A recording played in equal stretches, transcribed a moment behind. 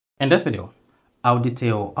In this video, I'll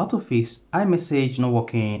detail how to fix iMessage not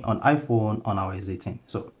working on iPhone on iOS 18.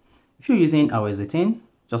 So if you're using iOS 18,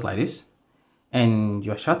 just like this, and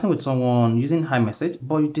you're chatting with someone using iMessage,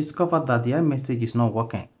 but you discover that the iMessage is not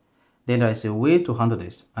working, then there is a way to handle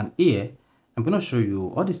this. And here, I'm going to show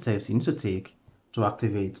you all the steps you need to take to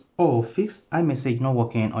activate or fix iMessage not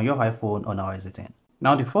working on your iPhone on iOS 18.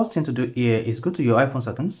 Now, the first thing to do here is go to your iPhone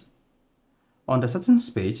settings. On the settings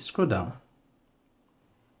page, scroll down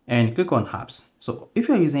and click on apps. So if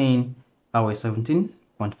you're using iOS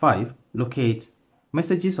 17.5, locate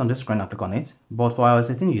messages on the screen and click on it. But for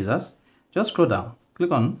iOS 18 users, just scroll down,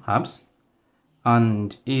 click on apps,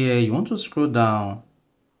 and here you want to scroll down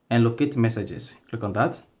and locate messages. Click on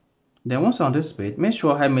that. Then once you're on this page, make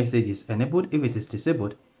sure iMessage is enabled. If it is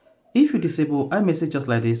disabled, if you disable iMessage just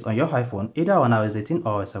like this on your iPhone, either on iOS 18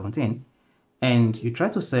 or 17, and you try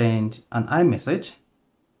to send an iMessage,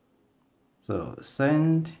 so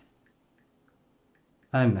send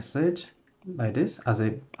iMessage like this as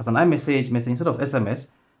an iMessage message instead of SMS,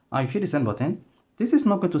 and you hit the send button. This is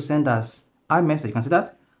not going to send as iMessage. You can see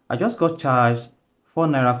that I just got charged 4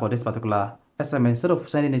 naira for this particular SMS instead of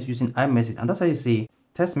sending it using iMessage, and that's how you see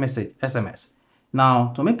text message SMS. Now,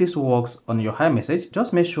 to make this work on your iMessage,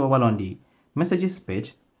 just make sure while on the messages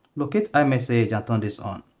page, locate iMessage and turn this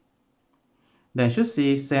on. Then you should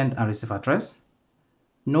see send and receive address.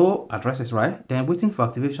 No address is right. Then waiting for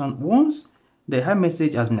activation. Once the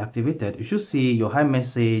iMessage has been activated, you should see your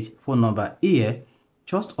iMessage phone number here,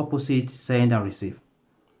 just opposite send and receive.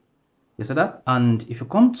 You see that? And if you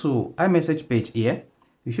come to iMessage page here,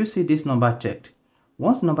 you should see this number checked.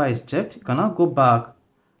 Once the number is checked, you can now go back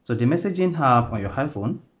to the messaging app on your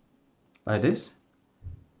iPhone like this.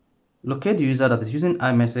 Locate the user that is using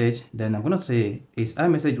iMessage. Then I'm going to say, is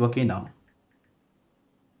iMessage working now?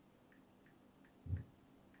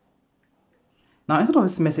 Now, instead of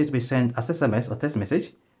this message to be sent as SMS or text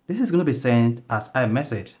message, this is going to be sent as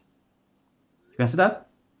iMessage. You can see that?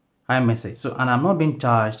 iMessage. So, and I'm not being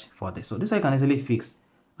charged for this. So, this I can easily fix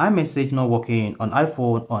iMessage not working on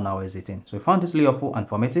iPhone on iOS 18. So, if you found this really helpful and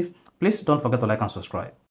informative, please don't forget to like and subscribe.